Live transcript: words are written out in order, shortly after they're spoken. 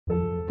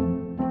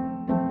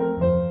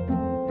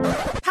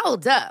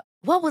Hold up.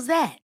 What was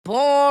that?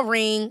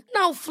 Boring.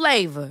 No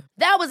flavor.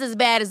 That was as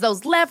bad as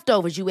those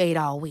leftovers you ate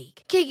all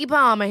week. Keke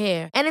Palmer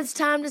here, and it's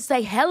time to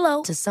say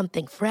hello to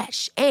something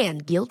fresh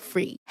and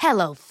guilt-free.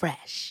 Hello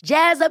Fresh.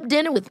 Jazz up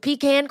dinner with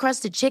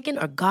pecan-crusted chicken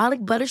or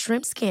garlic butter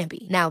shrimp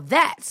scampi. Now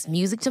that's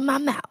music to my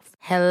mouth.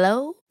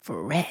 Hello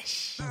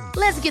Fresh.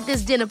 Let's get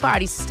this dinner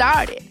party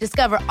started.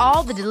 Discover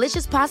all the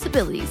delicious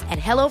possibilities at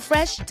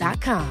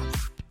hellofresh.com.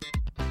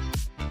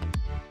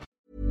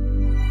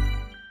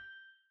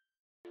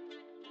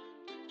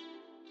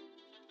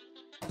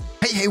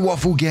 Hey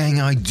Waffle Gang,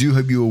 I do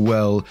hope you are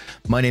well.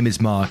 My name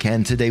is Mark,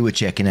 and today we're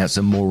checking out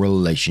some more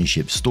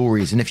relationship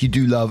stories. And if you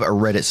do love a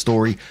Reddit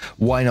story,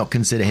 why not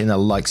consider hitting that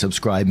like,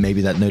 subscribe,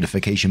 maybe that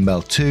notification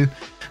bell too.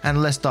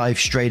 And let's dive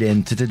straight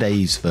into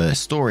today's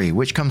first story,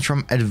 which comes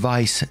from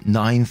Advice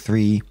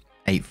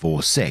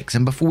 93846.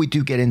 And before we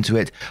do get into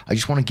it, I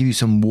just want to give you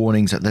some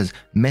warnings that there's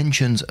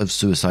mentions of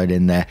suicide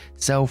in there,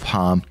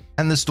 self-harm,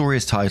 and the story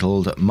is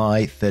titled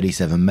My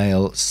 37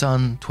 Male,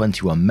 Son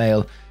 21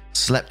 Male,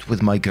 Slept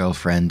with my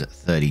girlfriend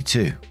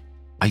 32.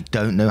 I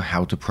don't know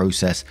how to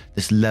process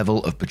this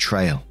level of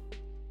betrayal.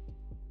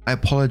 I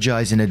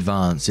apologize in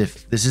advance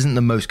if this isn't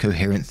the most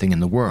coherent thing in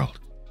the world.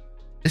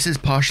 This is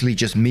partially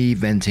just me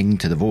venting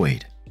to the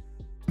void.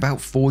 About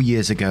 4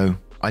 years ago,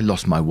 I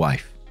lost my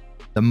wife,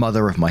 the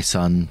mother of my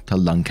son, to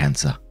lung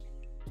cancer.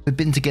 We'd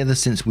been together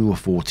since we were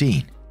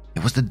 14.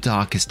 It was the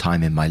darkest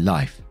time in my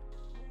life.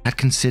 I'd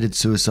considered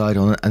suicide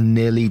on a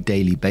nearly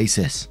daily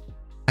basis.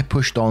 I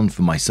pushed on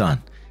for my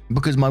son,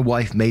 because my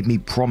wife made me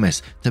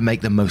promise to make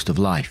the most of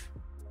life.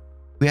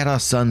 We had our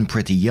son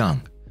pretty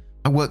young.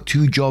 I worked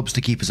 2 jobs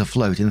to keep us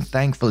afloat and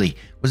thankfully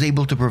was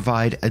able to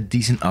provide a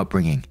decent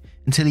upbringing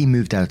until he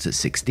moved out at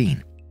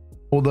 16.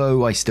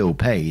 Although I still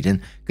paid and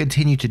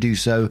continued to do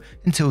so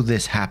until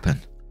this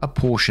happened, a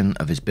portion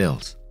of his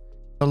bills.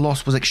 The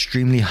loss was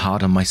extremely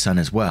hard on my son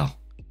as well.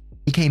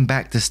 He came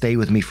back to stay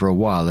with me for a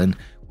while and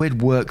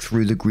we'd work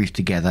through the grief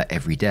together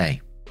every day.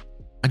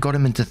 I got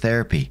him into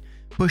therapy,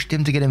 pushed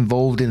him to get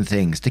involved in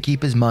things to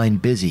keep his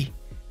mind busy,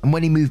 and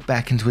when he moved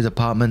back into his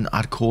apartment,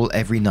 I'd call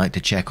every night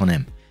to check on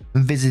him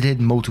and visited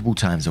multiple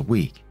times a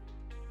week.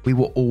 We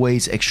were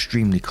always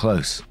extremely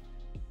close.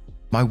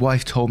 My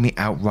wife told me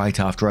outright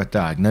after our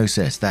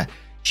diagnosis that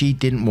she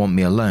didn't want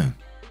me alone,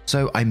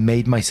 so I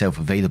made myself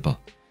available.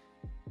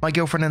 My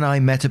girlfriend and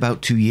I met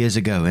about 2 years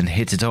ago and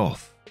hit it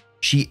off.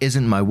 She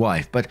isn't my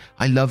wife, but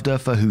I loved her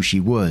for who she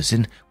was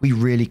and we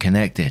really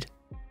connected.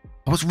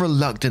 I was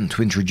reluctant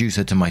to introduce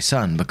her to my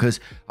son because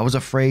I was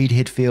afraid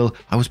he'd feel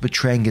I was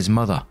betraying his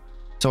mother,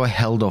 so I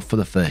held off for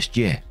the first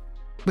year,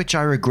 which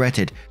I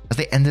regretted as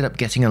they ended up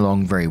getting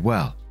along very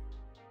well.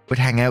 We'd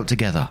hang out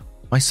together,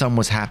 my son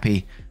was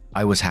happy,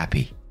 I was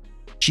happy.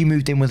 She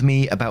moved in with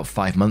me about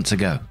 5 months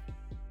ago.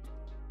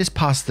 This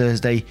past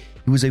Thursday,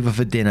 he was over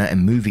for dinner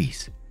and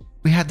movies.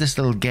 We had this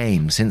little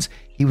game since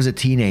he was a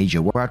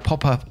teenager where I'd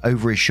pop up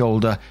over his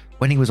shoulder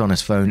when he was on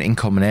his phone in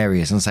common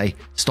areas and say,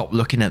 "Stop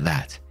looking at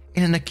that,"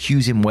 in an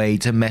accusing way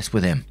to mess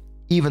with him,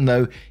 even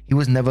though he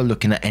was never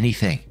looking at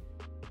anything.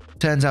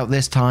 Turns out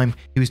this time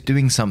he was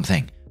doing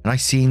something and I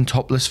seen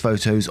topless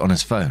photos on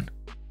his phone.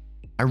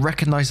 I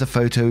recognized the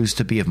photos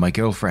to be of my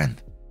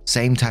girlfriend,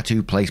 same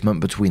tattoo placement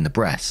between the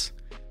breasts.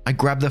 I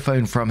grabbed the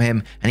phone from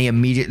him and he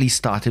immediately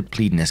started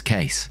pleading his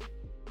case.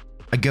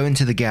 I go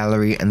into the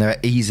gallery and there are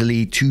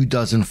easily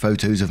 24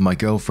 photos of my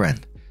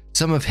girlfriend.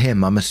 Some of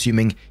him I'm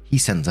assuming he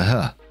sent to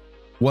her,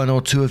 1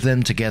 or 2 of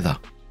them together.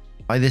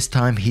 By this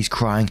time, he's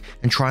crying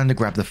and trying to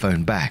grab the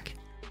phone back.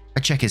 I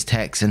check his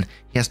texts and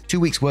he has 2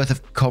 weeks worth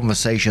of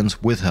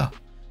conversations with her,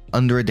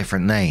 under a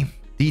different name,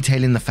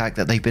 detailing the fact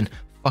that they've been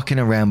fucking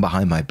around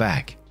behind my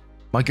back.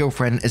 My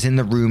girlfriend is in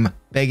the room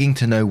begging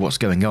to know what's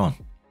going on.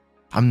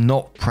 I'm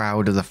not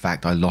proud of the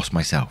fact I lost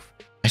myself.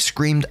 I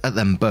screamed at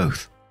them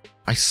both.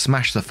 I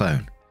smashed the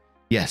phone.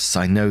 Yes,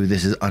 I know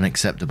this is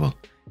unacceptable.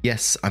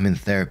 Yes, I'm in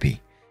therapy.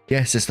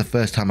 Yes, it's the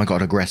first time I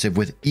got aggressive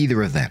with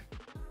either of them.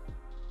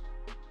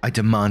 I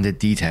demanded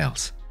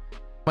details.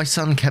 My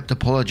son kept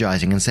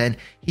apologizing and saying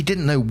he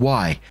didn't know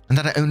why and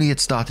that it only had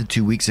started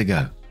 2 weeks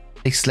ago.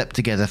 They slept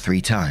together 3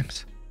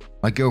 times.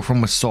 My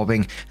girlfriend was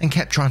sobbing and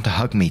kept trying to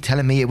hug me,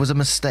 telling me it was a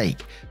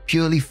mistake,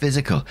 purely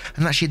physical,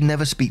 and that she'd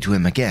never speak to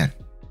him again.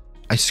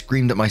 I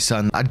screamed at my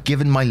son that I'd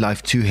given my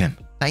life to him,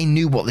 that he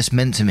knew what this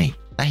meant to me,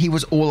 that he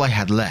was all I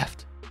had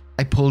left.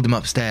 I pulled him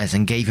upstairs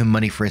and gave him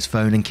money for his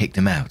phone and kicked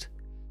him out.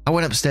 I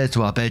went upstairs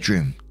to our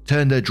bedroom,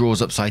 turned her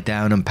drawers upside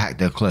down and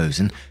packed her clothes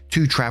and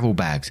 2 travel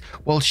bags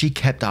while she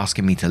kept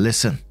asking me to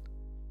listen.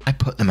 I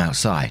put them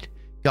outside,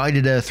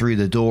 guided her through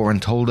the door and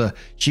told her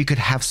she could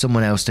have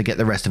someone else to get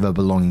the rest of her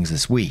belongings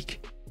this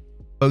week.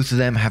 Both of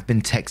them have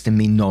been texting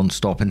me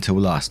non-stop until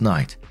last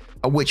night,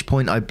 at which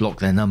point I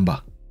blocked their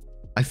number.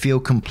 I feel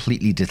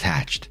completely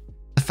detached.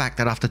 The fact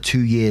that after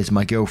 2 years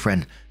my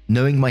girlfriend,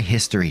 knowing my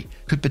history,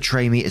 could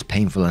betray me is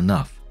painful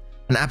enough,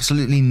 and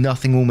absolutely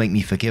nothing will make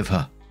me forgive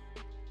her.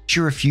 She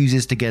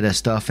refuses to get her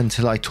stuff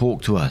until I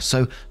talk to her,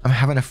 so I'm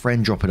having a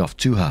friend drop it off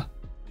to her.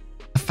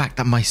 The fact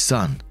that my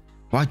son,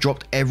 who I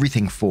dropped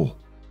everything for,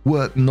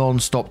 worked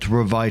non-stop to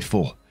provide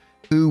for,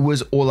 Who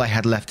was all I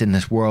had left in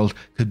this world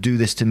could do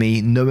this to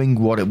me, knowing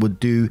what it would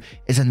do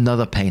is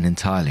another pain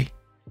entirely.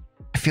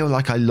 I feel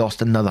like I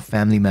lost another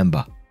family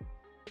member.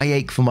 I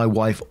ache for my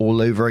wife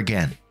all over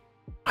again.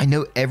 I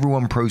know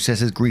everyone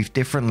processes grief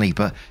differently,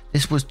 but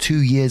this was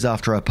 2 years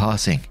after her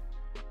passing.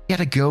 He had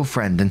a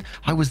girlfriend and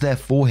I was there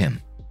for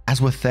him, as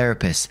were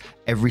therapists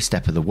every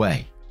step of the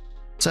way.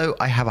 So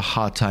I have a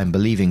hard time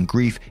believing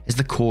grief is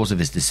the cause of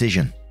his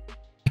decision.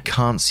 I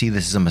can't see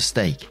this as a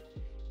mistake.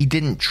 He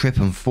didn't trip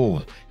and fall.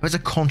 It was a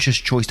conscious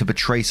choice to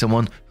betray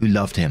someone who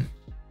loved him.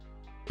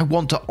 I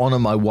want to honor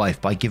my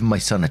wife by giving my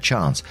son a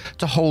chance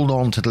to hold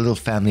on to the little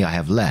family I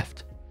have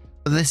left.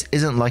 But this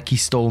isn't like he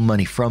stole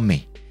money from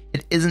me.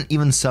 It isn't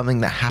even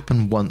something that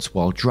happened once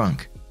while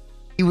drunk.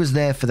 He was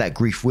there for that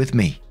grief with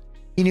me.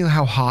 He knew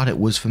how hard it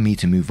was for me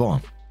to move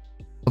on.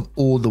 Of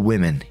all the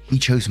women, he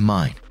chose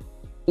mine.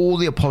 All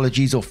the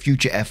apologies or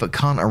future effort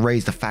can't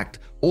erase the fact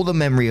or the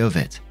memory of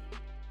it.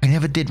 I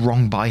never did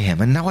wrong by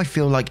him, and now I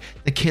feel like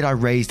the kid I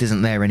raised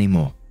isn't there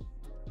anymore.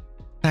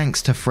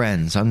 Thanks to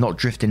friends, I'm not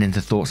drifting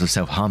into thoughts of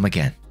self-harm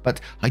again, but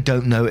I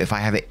don't know if I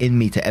have it in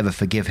me to ever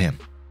forgive him.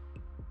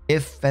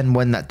 If and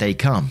when that day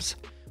comes,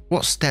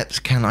 what steps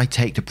can I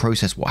take to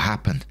process what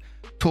happened,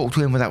 talk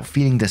to him without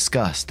feeling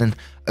disgust, and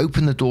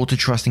open the door to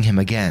trusting him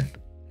again?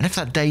 And if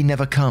that day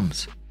never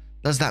comes,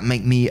 does that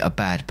make me a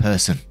bad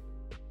person?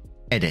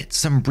 Edit.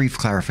 Some brief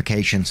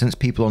clarification since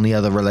people on the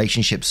other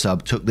relationship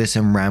sub took this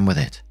and ran with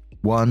it.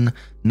 1.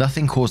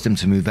 Nothing caused him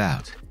to move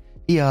out.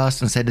 He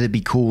asked and said it'd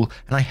be cool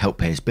and I helped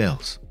pay his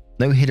bills.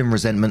 No hidden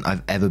resentment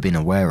I've ever been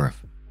aware of.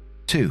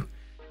 2.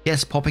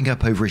 Yes, popping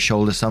up over his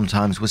shoulder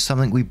sometimes was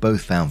something we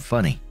both found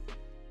funny.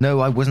 No,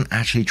 I wasn't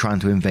actually trying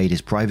to invade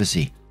his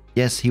privacy.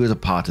 Yes, he was a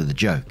part of the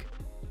joke.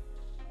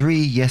 3.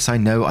 Yes, I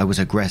know I was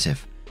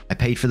aggressive. I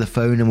paid for the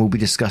phone and we'll be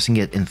discussing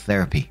it in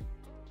therapy.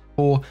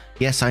 4.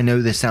 Yes, I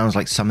know this sounds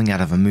like something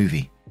out of a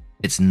movie.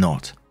 It's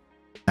not.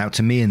 Now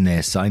to me in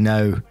this, I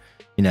know,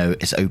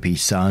 it's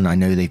OP's son. I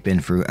know they've been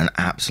through an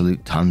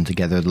absolute ton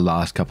together the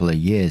last couple of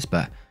years,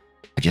 but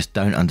I just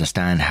don't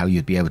understand how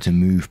you'd be able to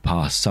move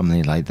past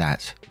something like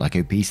that. Like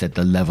OP said,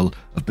 the level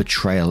of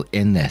betrayal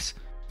in this.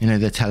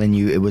 They're telling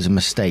you it was a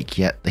mistake,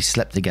 yet they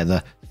slept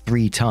together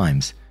 3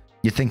 times.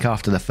 You'd think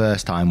after the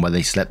first time where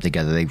they slept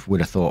together, they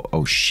would have thought,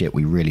 oh shit,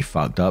 we really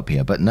fucked up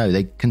here. But no,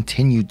 they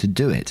continued to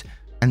do it.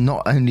 And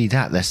not only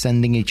that, they're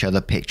sending each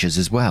other pictures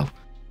as well.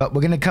 But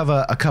we're going to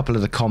cover a couple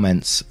of the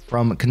comments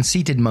from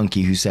Conceited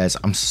Monkey, who says,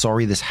 I'm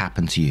sorry this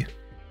happened to you.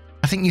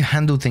 I think you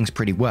handled things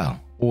pretty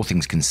well, all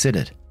things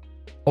considered.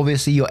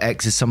 Obviously, your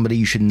ex is somebody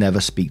you should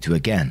never speak to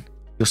again.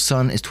 Your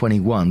son is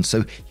 21,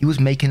 so he was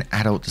making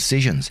adult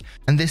decisions,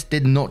 and this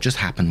did not just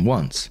happen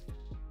once.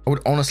 I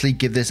would honestly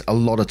give this a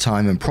lot of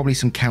time and probably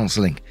some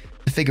counseling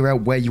to figure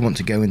out where you want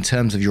to go in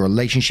terms of your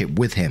relationship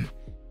with him.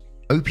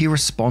 OP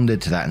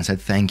responded to that and said,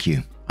 thank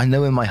you. I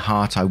know in my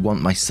heart I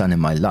want my son in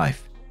my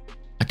life.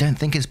 I don't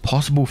think it's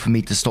possible for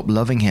me to stop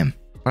loving him,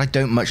 but I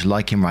don't much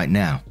like him right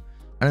now,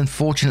 and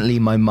unfortunately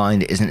my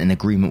mind isn't in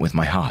agreement with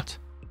my heart.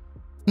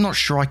 I'm not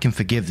sure I can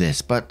forgive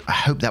this, but I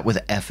hope that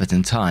with effort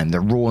and time, the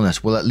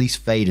rawness will at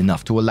least fade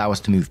enough to allow us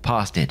to move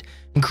past it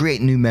and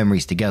create new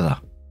memories together.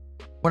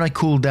 When I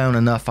cool down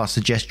enough, I'll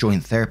suggest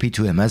joint therapy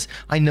to him, as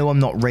I know I'm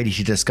not ready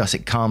to discuss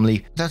it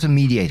calmly without a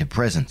mediator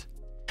present.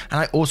 And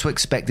I also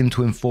expect him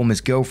to inform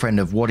his girlfriend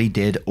of what he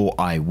did, or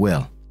I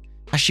will,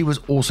 as she was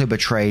also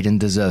betrayed and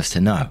deserves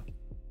to know.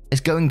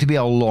 It's going to be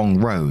a long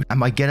road, and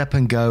my get up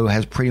and go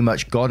has pretty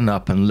much gotten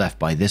up and left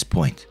by this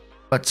point,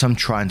 but I'm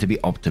trying to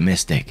be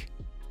optimistic.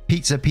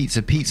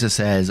 Pizza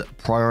says,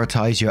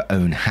 prioritize your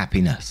own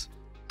happiness.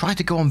 Try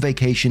to go on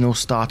vacation or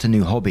start a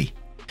new hobby.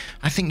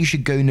 I think you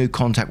should go no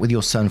contact with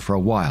your son for a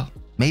while,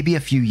 maybe a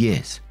few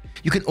years.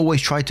 You can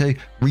always try to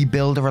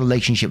rebuild a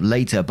relationship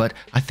later, but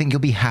I think you'll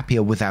be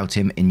happier without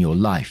him in your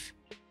life.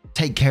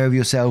 Take care of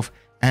yourself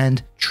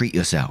and treat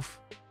yourself.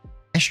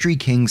 Estri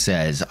King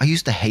says, I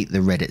used to hate the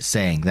Reddit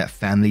saying that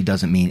family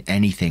doesn't mean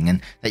anything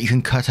and that you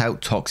can cut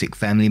out toxic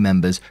family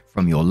members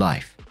from your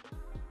life.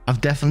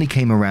 I've definitely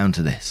came around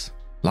to this.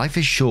 Life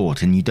is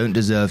short and you don't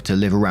deserve to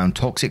live around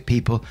toxic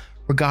people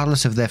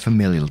regardless of their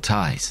familial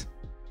ties.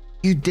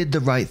 You did the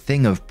right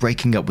thing of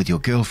breaking up with your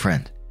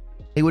girlfriend.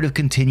 They would have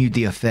continued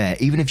the affair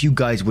even if you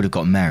guys would have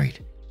got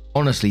married.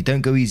 Honestly,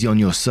 don't go easy on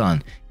your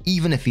son,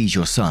 even if he's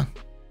your son.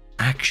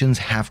 Actions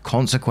have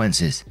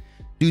consequences.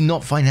 Do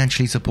not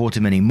financially support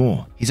him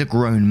anymore. He's a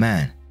grown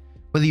man.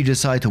 Whether you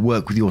decide to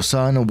work with your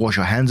son or wash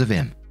your hands of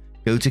him,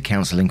 go to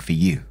counseling for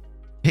you.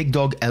 Pig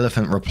Dog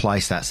Elephant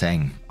replies to that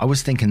saying, I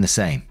was thinking the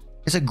same.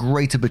 It's a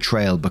greater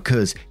betrayal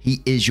because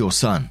he is your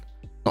son,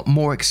 not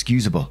more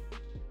excusable.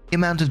 The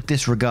amount of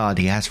disregard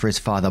he has for his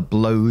father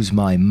blows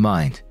my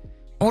mind.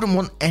 I wouldn't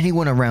want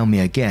anyone around me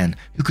again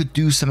who could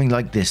do something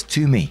like this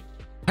to me.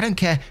 I don't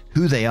care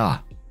who they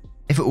are.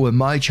 If it were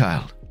my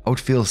child, I would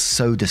feel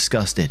so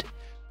disgusted.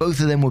 Both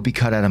of them would be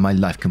cut out of my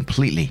life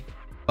completely.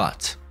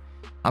 But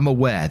I'm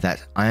aware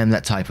that I am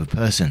that type of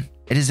person.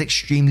 It is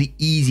extremely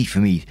easy for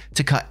me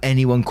to cut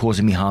anyone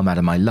causing me harm out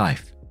of my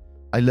life.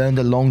 I learned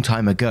a long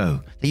time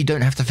ago that you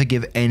don't have to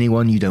forgive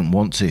anyone you don't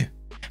want to.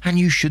 and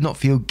you should not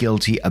feel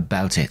guilty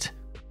about it.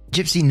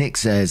 Gypsy Nick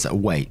says,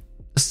 wait,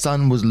 the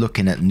son was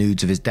looking at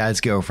nudes of his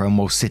dad's girlfriend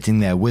while sitting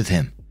there with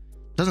him.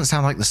 Doesn't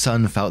sound like the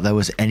son felt there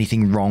was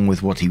anything wrong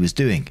with what he was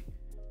doing.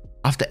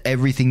 After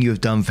everything you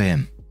have done for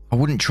him, I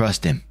wouldn't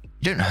trust him.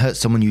 You don't hurt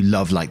someone you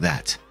love like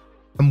that.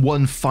 And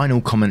one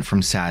final comment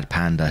from Sad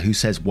Panda, who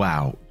says,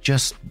 wow,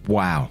 just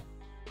wow.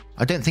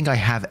 I don't think I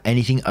have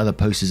anything other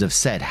posters have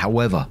said,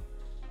 however,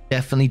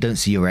 definitely don't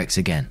see your ex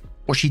again.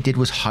 What she did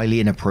was highly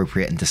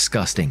inappropriate and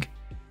disgusting.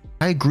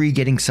 I agree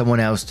getting someone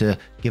else to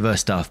give her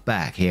stuff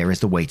back here is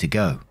the way to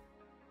go.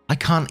 I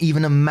can't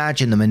even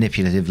imagine the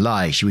manipulative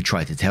lies she would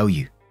try to tell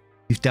you.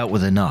 You've dealt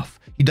with enough.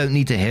 You don't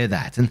need to hear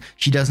that, and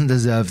she doesn't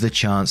deserve the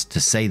chance to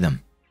say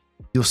them.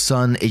 Your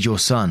son is your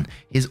son.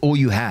 He is all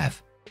you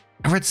have.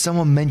 I read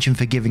someone mention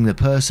forgiving the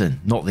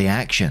person, not the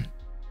action.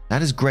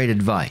 That is great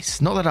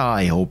advice. Not that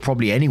I, or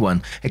probably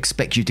anyone,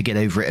 expect you to get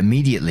over it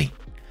immediately.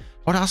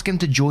 I'd ask him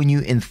to join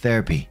you in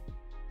therapy.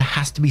 There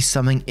has to be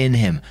something in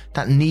him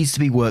that needs to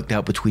be worked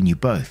out between you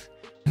both,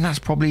 and that's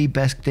probably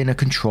best in a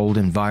controlled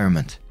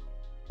environment.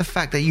 The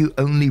fact that you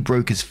only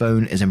broke his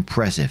phone is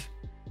impressive.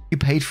 You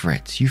paid for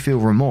it. You feel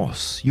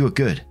remorse. You are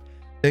good.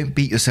 Don't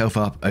beat yourself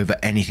up over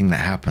anything that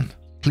happened.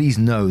 Please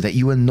know that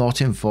you are not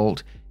in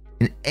fault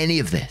in any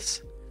of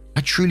this.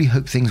 I truly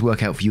hope things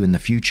work out for you in the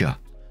future.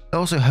 I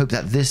also hope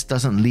that this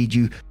doesn't lead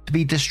you to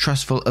be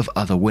distrustful of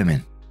other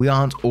women. We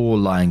aren't all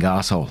lying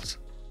assholes.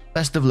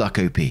 Best of luck,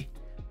 OP. I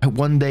hope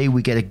one day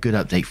we get a good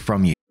update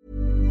from you.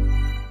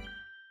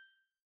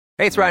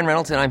 Hey, it's Ryan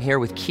Reynolds, and I'm here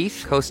with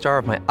Keith, co-star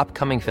of my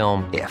upcoming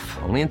film, If,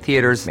 only in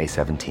theaters May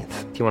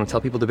 17th. Do you want to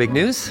tell people the big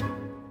news?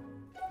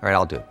 All right,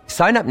 I'll do it.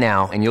 Sign up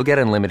now and you'll get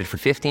unlimited for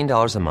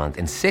 $15 a month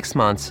and 6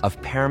 months of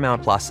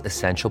Paramount Plus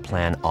Essential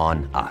Plan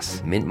on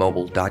us.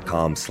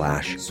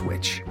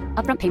 MintMobile.com/switch.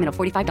 Upfront payment of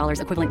 $45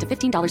 equivalent to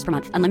 $15 per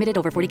month. Unlimited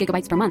over 40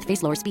 gigabytes per month.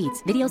 Face lower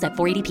speeds. Videos at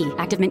 480p.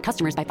 Active Mint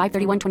customers by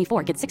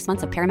 531.24 get 6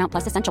 months of Paramount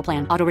Plus Essential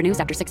Plan. Auto renews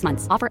after 6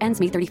 months. Offer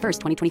ends May 31st,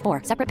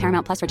 2024. Separate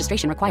Paramount Plus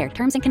registration required.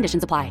 Terms and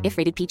conditions apply if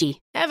rated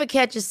PG. Ever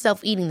catch yourself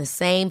eating the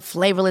same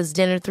flavorless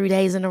dinner 3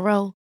 days in a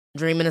row?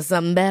 Dreaming of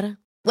something better?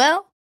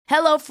 Well,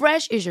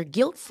 HelloFresh is your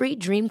guilt-free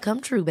dream come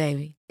true,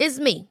 baby. It's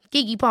me,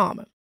 Keke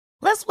Palmer.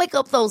 Let's wake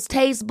up those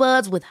taste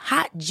buds with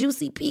hot,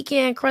 juicy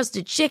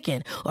pecan-crusted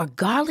chicken or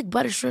garlic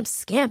butter shrimp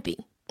scampi.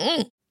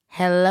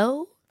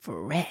 Hello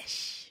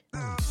Fresh.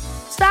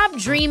 Stop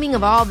dreaming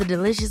of all the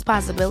delicious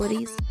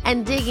possibilities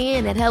and dig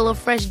in at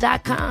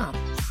HelloFresh.com.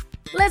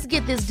 Let's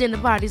get this dinner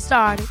party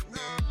started.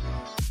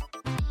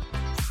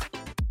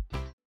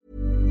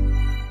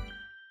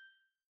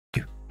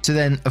 So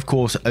then, of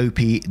course,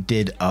 OP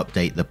did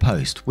update the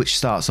post, which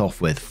starts off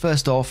with,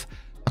 first off,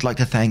 I'd like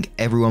to thank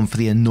everyone for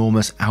the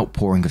enormous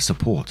outpouring of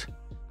support.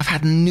 I've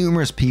had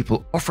numerous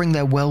people offering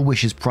their well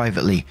wishes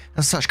privately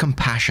and such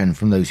compassion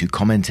from those who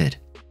commented.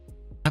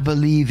 I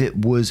believe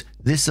it was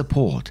this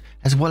support,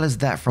 as well as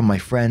that from my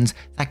friends,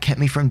 that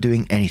kept me from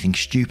doing anything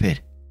stupid.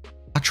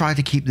 I tried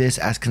to keep this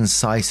as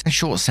concise and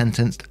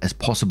short-sentenced as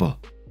possible.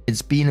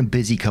 It's been a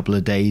busy couple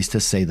of days to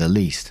say the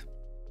least.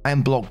 I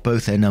unblocked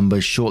both their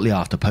numbers shortly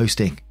after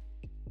posting.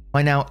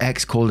 My now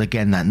ex called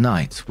again that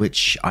night,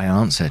 which I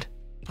answered.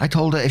 I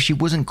told her if she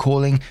wasn't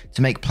calling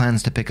to make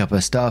plans to pick up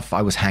her stuff,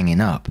 I was hanging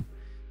up,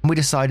 and we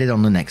decided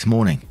on the next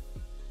morning.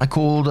 I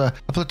called a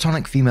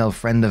platonic female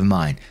friend of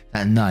mine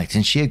that night,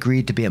 and she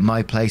agreed to be at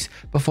my place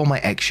before my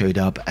ex showed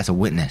up as a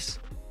witness.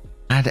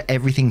 I had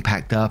everything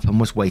packed up and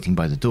was waiting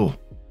by the door.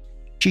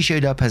 She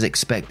showed up as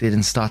expected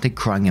and started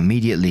crying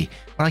immediately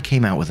when I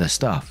came out with her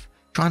stuff,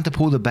 trying to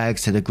pull the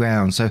bags to the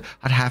ground so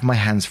I'd have my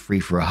hands free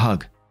for a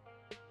hug.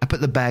 I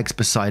put the bags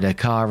beside her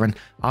car and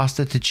asked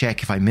her to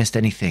check if I missed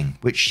anything,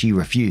 which she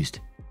refused.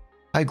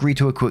 I agreed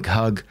to a quick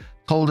hug,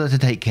 told her to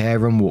take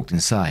care and walked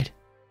inside.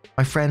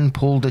 My friend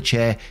pulled a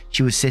chair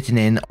she was sitting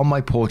in on my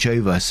porch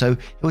over so it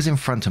was in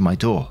front of my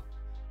door,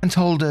 and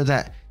told her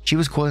that she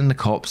was calling the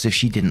cops if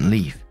she didn't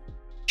leave.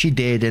 She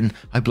did, and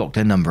I blocked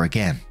her number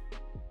again.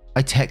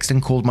 I texted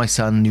and called my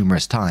son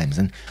numerous times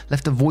and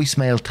left a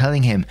voicemail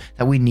telling him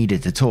that we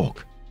needed to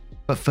talk.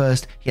 But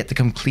first, he had to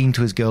come clean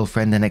to his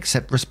girlfriend and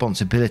accept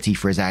responsibility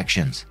for his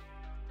actions.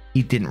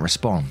 He didn't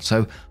respond,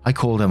 so I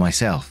called her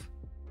myself.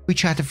 We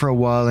chatted for a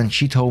while and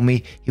she told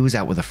me he was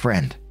out with a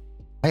friend.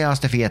 I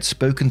asked if he had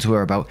spoken to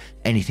her about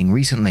anything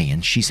recently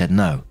and she said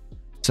no.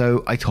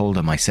 So I told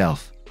her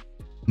myself.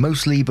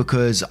 Mostly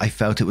because I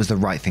felt it was the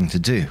right thing to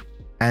do,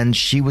 and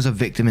she was a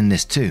victim in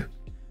this too.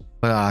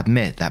 But I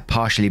admit that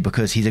partially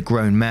because he's a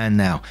grown man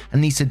now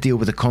and needs to deal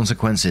with the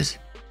consequences.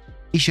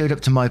 He showed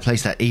up to my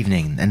place that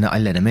evening and I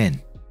let him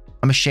in.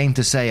 I'm ashamed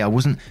to say I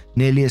wasn't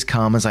nearly as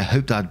calm as I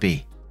hoped I'd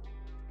be.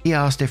 He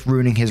asked if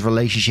ruining his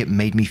relationship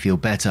made me feel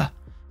better,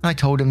 and I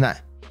told him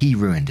that he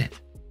ruined it.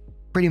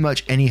 Pretty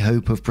much any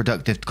hope of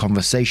productive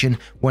conversation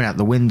went out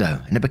the window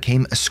and it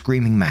became a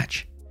screaming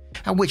match.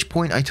 At which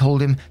point I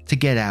told him to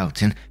get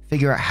out and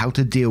figure out how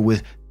to deal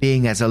with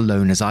being as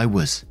alone as I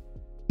was.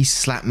 He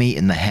slapped me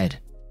in the head.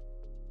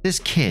 This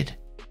kid,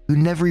 who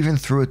never even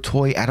threw a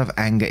toy out of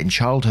anger in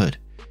childhood,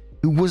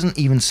 who wasn't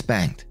even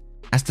spanked,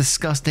 as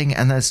disgusting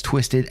and as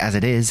twisted as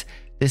it is,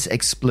 This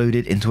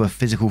exploded into a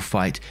physical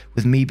fight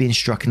with me being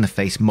struck in the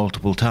face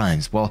multiple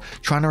times while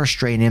trying to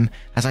restrain him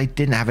as I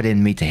didn't have it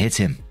in me to hit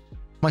him.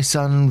 My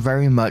son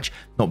very much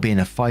not being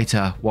a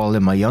fighter, while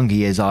in my younger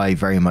years I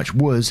very much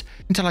was,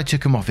 until I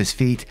took him off his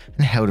feet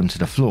and held him to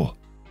the floor.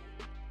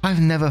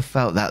 I've never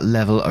felt that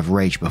level of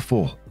rage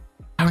before.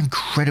 How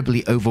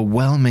incredibly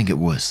overwhelming it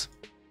was.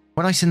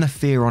 When I seen the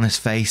fear on his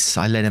face,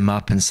 I led him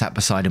up and sat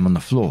beside him on the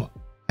floor.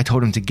 I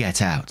told him to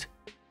get out.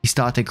 He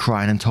started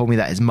crying and told me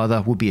that his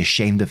mother would be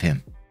ashamed of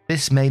him.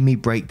 This made me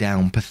break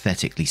down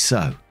pathetically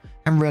so,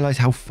 and realize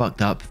how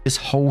fucked up this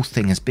whole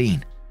thing has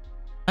been.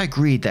 I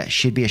agreed that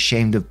she'd be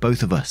ashamed of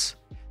both of us,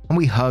 and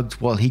we hugged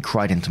while he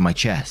cried into my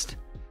chest,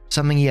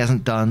 something he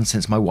hasn't done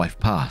since my wife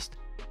passed.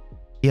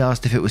 He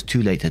asked if it was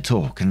too late to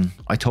talk, and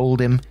I told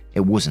him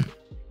it wasn't.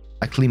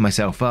 I cleaned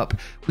myself up,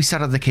 we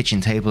sat at the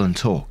kitchen table and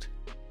talked.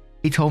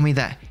 He told me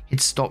that he'd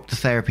stopped the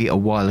therapy a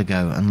while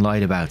ago and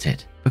lied about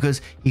it,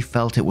 because he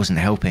felt it wasn't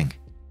helping.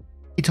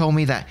 He told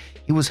me that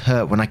he was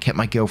hurt when I kept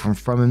my girlfriend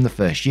from him the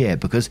first year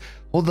because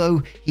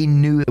although he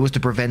knew it was to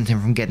prevent him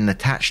from getting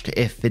attached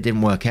if it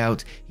didn't work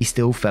out, he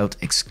still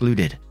felt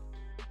excluded.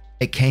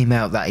 It came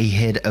out that he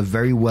hid a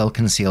very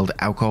well-concealed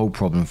alcohol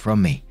problem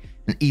from me,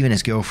 and even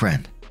his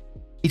girlfriend.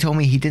 He told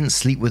me he didn't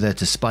sleep with her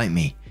to spite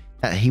me,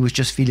 that he was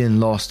just feeling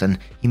lost and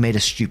he made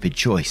a stupid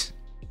choice.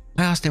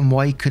 I asked him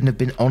why he couldn't have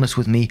been honest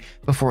with me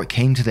before it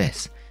came to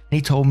this, and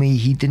he told me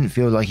he didn't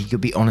feel like he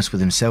could be honest with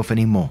himself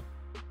anymore.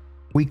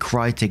 We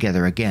cried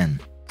together again,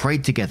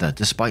 prayed together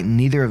despite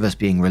neither of us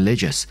being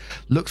religious,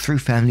 looked through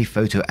family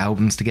photo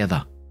albums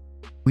together.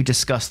 We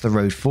discussed the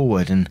road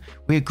forward and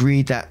we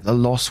agreed that the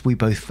loss we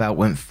both felt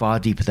went far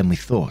deeper than we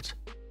thought.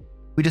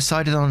 We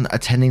decided on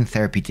attending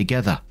therapy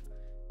together.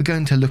 We're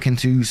going to look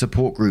into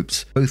support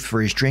groups, both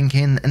for his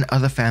drinking and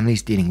other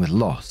families dealing with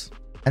loss.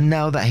 And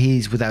now that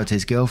he's without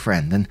his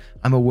girlfriend and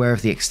I'm aware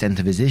of the extent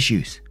of his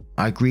issues,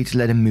 I agreed to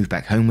let him move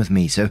back home with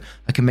me so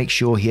I can make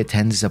sure he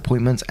attends his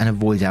appointments and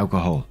avoids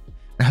alcohol.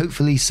 And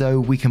hopefully so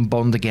we can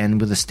bond again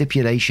with a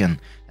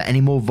stipulation that any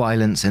more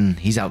violence and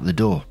he's out the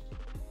door.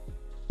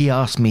 He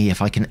asked me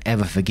if I can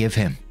ever forgive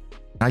him.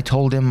 And I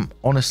told him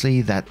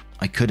honestly that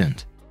I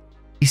couldn't.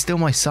 He's still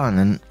my son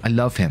and I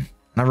love him.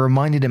 And I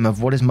reminded him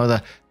of what his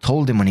mother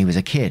told him when he was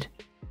a kid,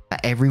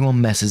 that everyone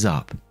messes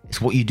up.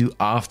 It's what you do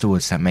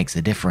afterwards that makes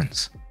the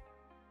difference.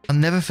 I'll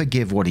never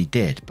forgive what he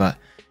did, but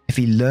if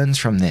he learns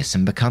from this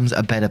and becomes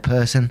a better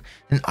person,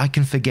 then I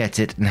can forget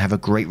it and have a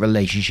great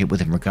relationship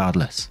with him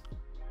regardless.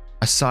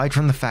 Aside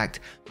from the fact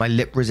my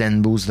lip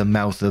resembles the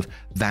mouth of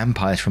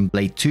vampires from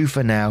Blade 2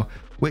 for now,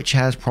 which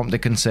has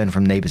prompted concern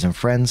from neighbors and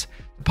friends,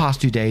 the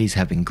past 2 days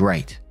have been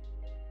great.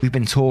 We've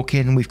been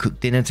talking, we've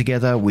cooked dinner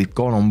together, we've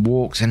gone on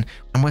walks, and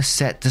we're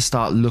set to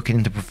start looking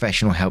into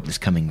professional help this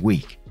coming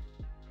week.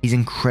 He's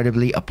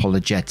incredibly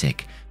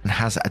apologetic and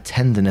has a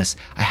tenderness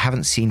I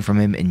haven't seen from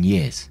him in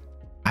years.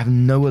 I have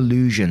no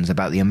illusions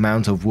about the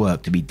amount of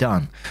work to be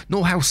done,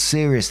 nor how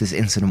serious this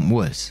incident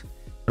was.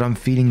 But I'm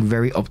feeling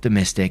very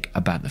optimistic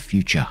about the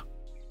future.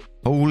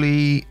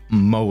 Holy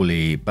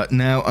moly, but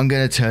now I'm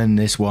going to turn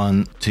this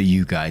one to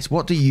you guys.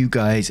 What do you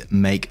guys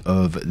make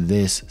of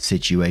this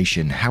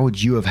situation? How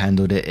would you have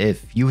handled it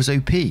if you was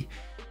OP?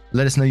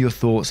 Let us know your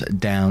thoughts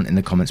down in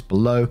the comments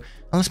below, and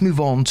let's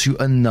move on to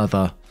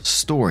another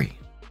story.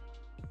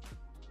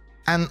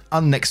 And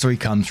our next story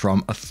comes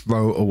from a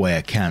throwaway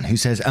account who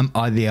says, am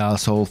I the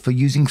arsehole for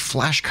using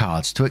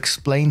flashcards to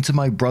explain to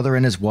my brother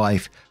and his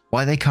wife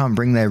why they can't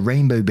bring their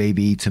rainbow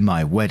baby to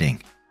my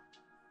wedding?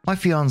 My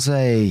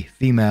fiance,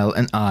 female,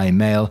 and I,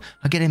 male,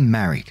 are getting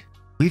married.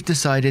 We've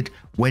decided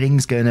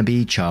wedding's gonna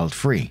be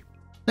child-free.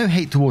 No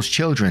hate towards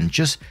children,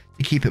 just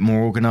to keep it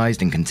more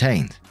organized and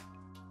contained.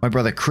 My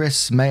brother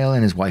Chris, male,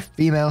 and his wife,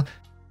 female,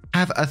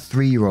 have a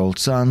 3-year-old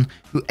son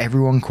who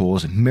everyone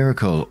calls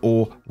Miracle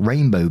or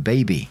Rainbow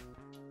Baby.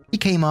 He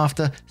came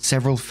after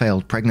several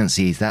failed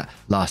pregnancies that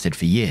lasted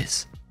for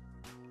years.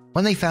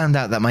 When they found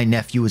out that my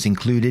nephew was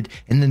included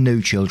in the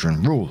no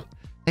children rule,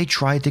 they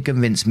tried to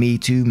convince me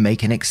to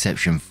make an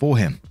exception for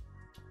him.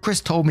 Chris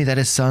told me that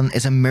his son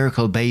is a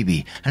miracle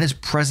baby and his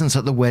presence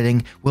at the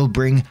wedding will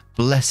bring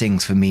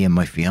blessings for me and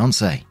my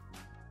fiancé.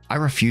 I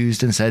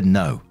refused and said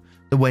no,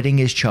 the wedding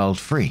is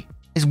child-free.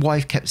 His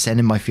wife kept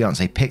sending my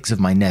fiancé pics of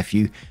my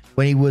nephew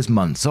when he was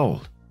months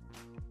old.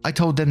 I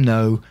told them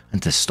no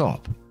and to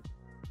stop.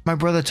 My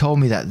brother told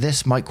me that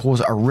this might cause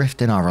a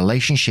rift in our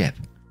relationship.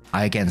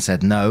 I again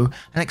said no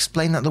and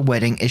explained that the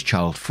wedding is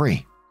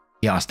child-free.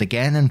 He asked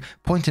again and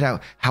pointed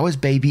out how his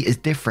baby is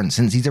different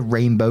since he's a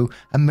rainbow,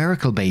 a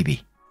miracle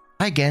baby.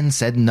 I again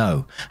said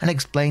no and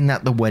explained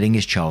that the wedding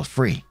is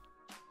child-free.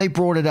 They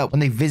brought it up when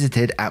they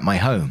visited at my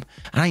home,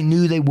 and I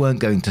knew they weren't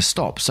going to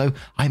stop, so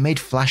I made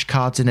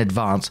flashcards in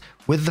advance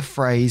with the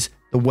phrase,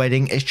 the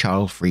wedding is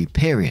child-free,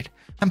 period,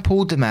 and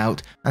pulled them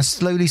out and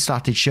slowly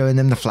started showing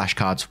them the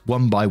flashcards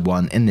one by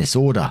one in this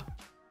order.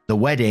 The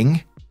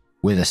wedding,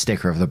 with a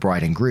sticker of the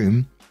bride and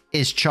groom,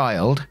 is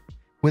child,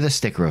 with a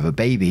sticker of a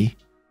baby,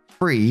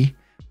 free,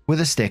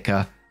 with a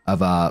sticker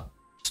of a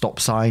stop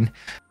sign,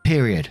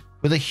 period,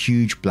 with a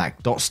huge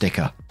black dot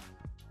sticker.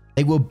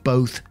 They were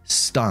both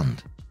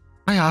stunned.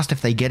 I asked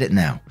if they get it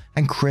now,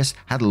 and Chris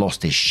had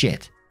lost his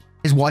shit.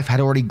 His wife had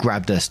already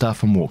grabbed her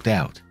stuff and walked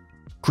out.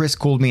 Chris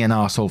called me an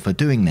arsehole for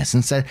doing this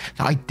and said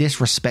that I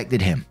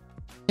disrespected him,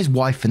 his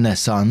wife and their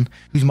son,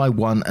 who's my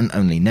one and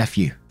only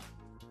nephew.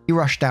 He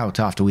rushed out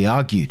after we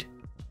argued.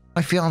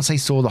 My fiancé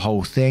saw the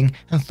whole thing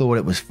and thought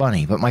it was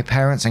funny, but my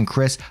parents and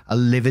Chris are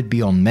livid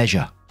beyond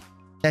measure.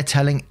 They're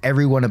telling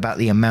everyone about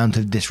the amount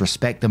of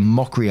disrespect and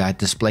mockery I had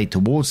displayed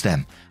towards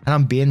them, and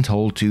I'm being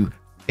told to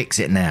fix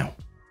it now.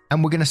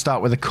 And we're going to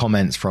start with the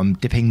comments from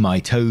Dipping My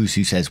Toes,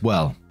 who says,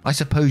 well, I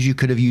suppose you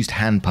could have used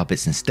hand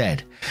puppets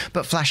instead,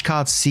 but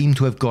flashcards seem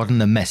to have gotten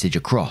the message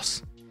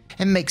across.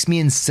 It makes me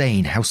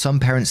insane how some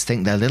parents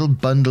think their little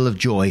bundle of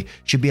joy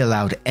should be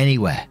allowed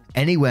anywhere,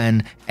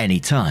 anywhen,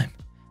 anytime,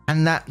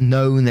 and that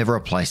no never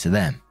applies to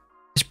them.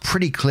 It's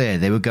pretty clear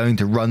they were going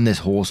to run this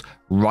horse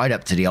right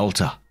up to the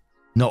altar,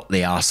 not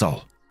the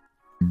arsehole.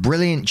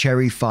 Brilliant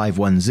Cherry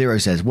 510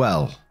 says,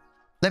 well,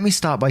 let me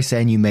start by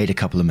saying you made a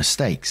couple of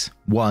mistakes.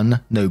 1,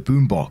 no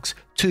boombox.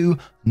 2,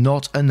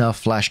 not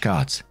enough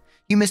flashcards.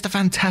 You missed a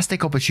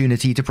fantastic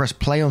opportunity to press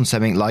play on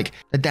something like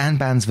the Dan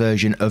Band's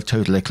version of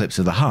Total Eclipse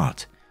of the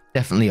Heart.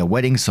 Definitely a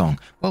wedding song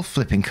while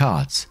flipping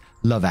cards.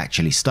 Love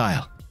Actually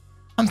style.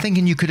 I'm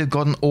thinking you could have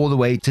gotten all the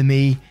way to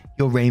me,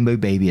 your rainbow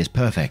baby is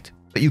perfect,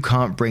 but you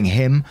can't bring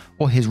him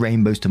or his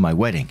rainbows to my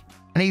wedding.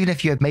 And even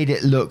if you had made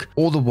it look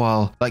all the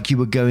while like you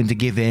were going to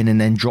give in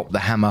and then drop the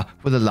hammer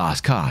for the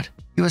last card,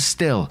 you are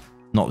still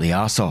not the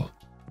arsehole.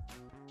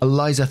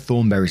 Eliza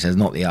Thornberry says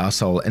not the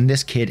arsehole, and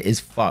this kid is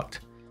fucked.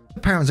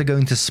 The parents are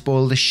going to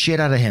spoil the shit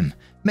out of him,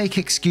 make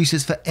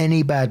excuses for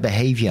any bad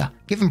behavior,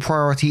 give him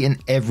priority in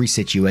every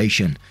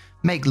situation,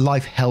 make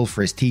life hell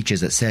for his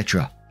teachers,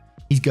 etc.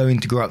 He's going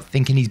to grow up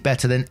thinking he's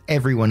better than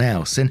everyone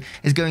else and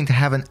is going to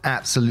have an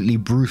absolutely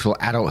brutal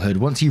adulthood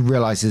once he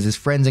realizes his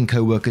friends and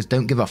co-workers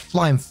don't give a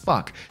flying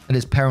fuck that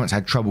his parents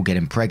had trouble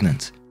getting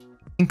pregnant.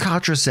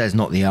 Inkatra says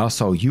not the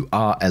arsehole, you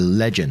are a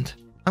legend.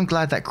 I'm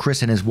glad that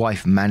Chris and his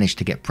wife managed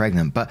to get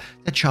pregnant, but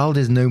the child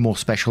is no more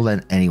special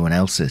than anyone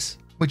else's.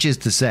 Which is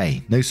to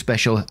say, no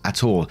special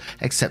at all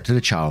except to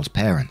the child's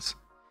parents.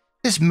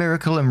 This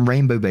miracle and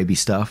rainbow baby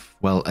stuff,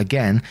 well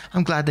again,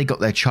 I'm glad they got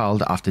their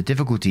child after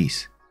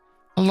difficulties.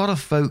 A lot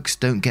of folks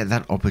don't get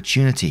that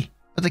opportunity,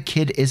 but the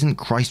kid isn't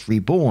Christ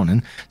reborn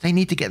and they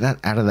need to get that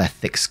out of their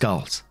thick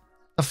skulls.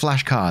 The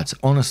flashcards,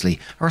 honestly,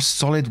 are a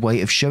solid way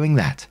of showing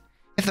that.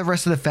 If the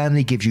rest of the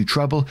family gives you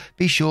trouble,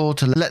 be sure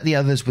to let the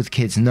others with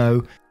kids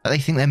know that they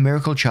think their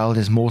miracle child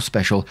is more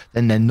special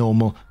than their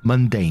normal,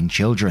 mundane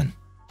children.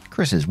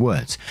 Chris's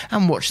words,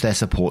 and watch their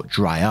support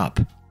dry up.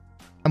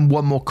 And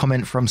one more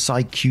comment from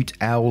Cute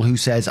Owl, who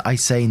says, I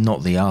say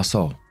not the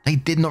arsehole. They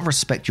did not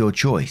respect your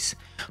choice.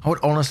 I would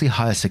honestly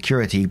hire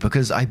security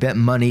because I bet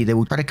money they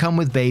will try to come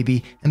with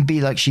baby and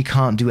be like she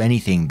can't do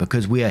anything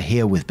because we are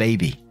here with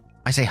baby.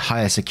 I say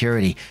hire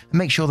security and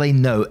make sure they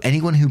know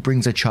anyone who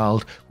brings a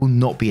child will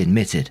not be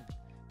admitted.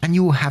 And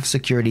you will have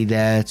security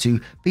there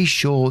to be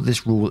sure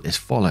this rule is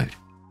followed.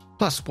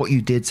 Plus, what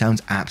you did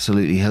sounds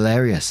absolutely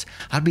hilarious.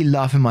 I'd be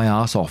laughing my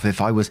ass off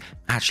if I was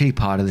actually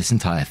part of this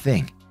entire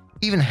thing.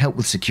 Even help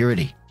with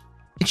security.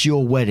 It's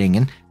your wedding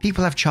and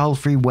people have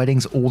child-free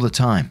weddings all the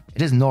time.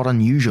 It is not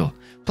unusual.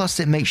 Plus,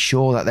 it makes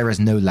sure that there is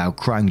no loud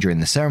crying during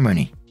the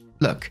ceremony.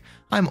 Look,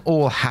 I'm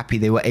all happy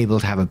they were able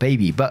to have a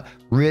baby, but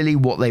really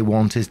what they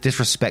want is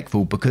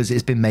disrespectful because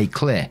it's been made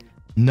clear.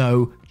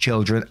 No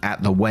children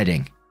at the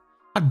wedding.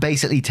 I'd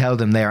basically tell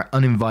them they are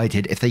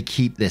uninvited if they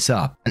keep this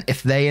up, and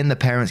if they and the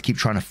parents keep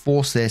trying to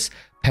force this,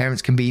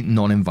 parents can be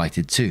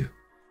non-invited too.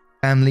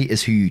 Family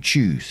is who you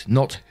choose,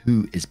 not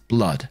who is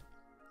blood.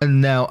 And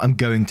now I'm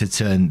going to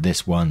turn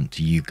this one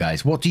to you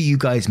guys. What do you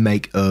guys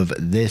make of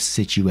this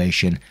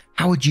situation?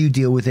 How would you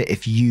deal with it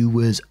if you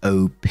was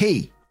OP?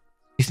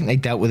 You think they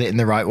dealt with it in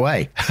the right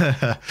way?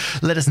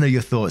 Let us know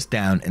your thoughts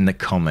down in the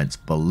comments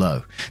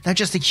below. Now,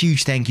 just a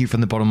huge thank you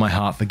from the bottom of my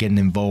heart for getting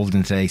involved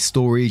in today's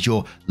stories.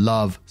 Your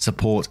love,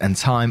 support, and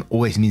time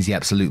always means the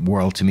absolute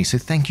world to me. So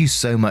thank you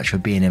so much for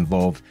being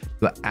involved.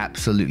 You are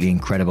absolutely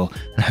incredible.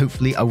 And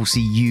hopefully I will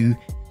see you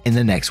in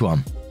the next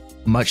one.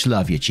 Much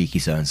love, you cheeky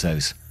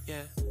so-and-sos.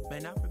 Yeah,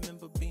 man, I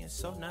remember being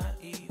so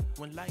naive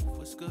when life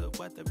was good,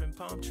 weather and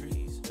palm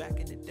trees. Back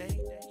in the day,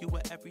 you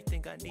were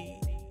everything I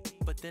need.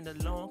 But then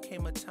along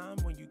came a time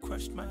when you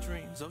crushed my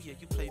dreams. Oh yeah,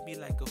 you played me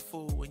like a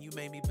fool when you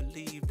made me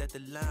believe that the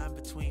line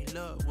between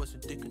love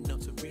wasn't thick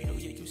enough to read. Oh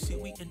yeah, you see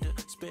we in the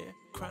spare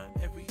crime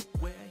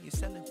everywhere. You're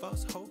selling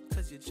false hope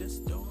cause you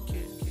just don't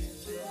care.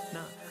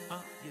 Nah,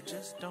 you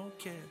just don't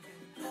care.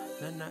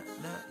 Nah,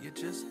 you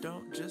just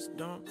don't care.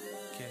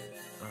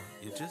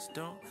 You just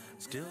don't.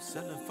 Still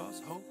selling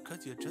false hope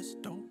cause you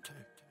just don't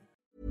care.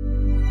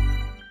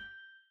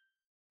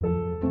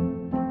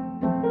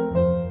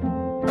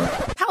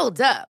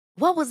 Hold up.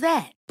 What was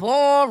that?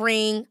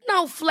 Boring.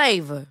 No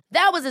flavor.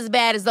 That was as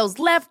bad as those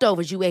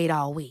leftovers you ate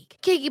all week.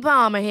 Keke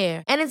Palmer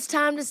here. And it's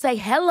time to say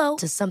hello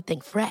to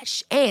something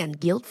fresh and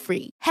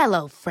guilt-free.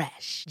 Hello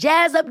Fresh.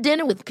 Jazz up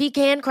dinner with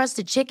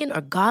pecan-crusted chicken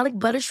or garlic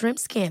butter shrimp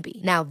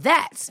scampi. Now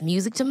that's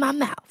music to my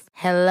mouth.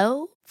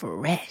 Hello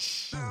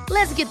Fresh.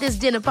 Let's get this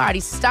dinner party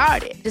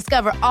started.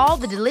 Discover all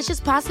the delicious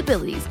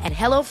possibilities at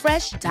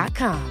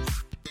HelloFresh.com.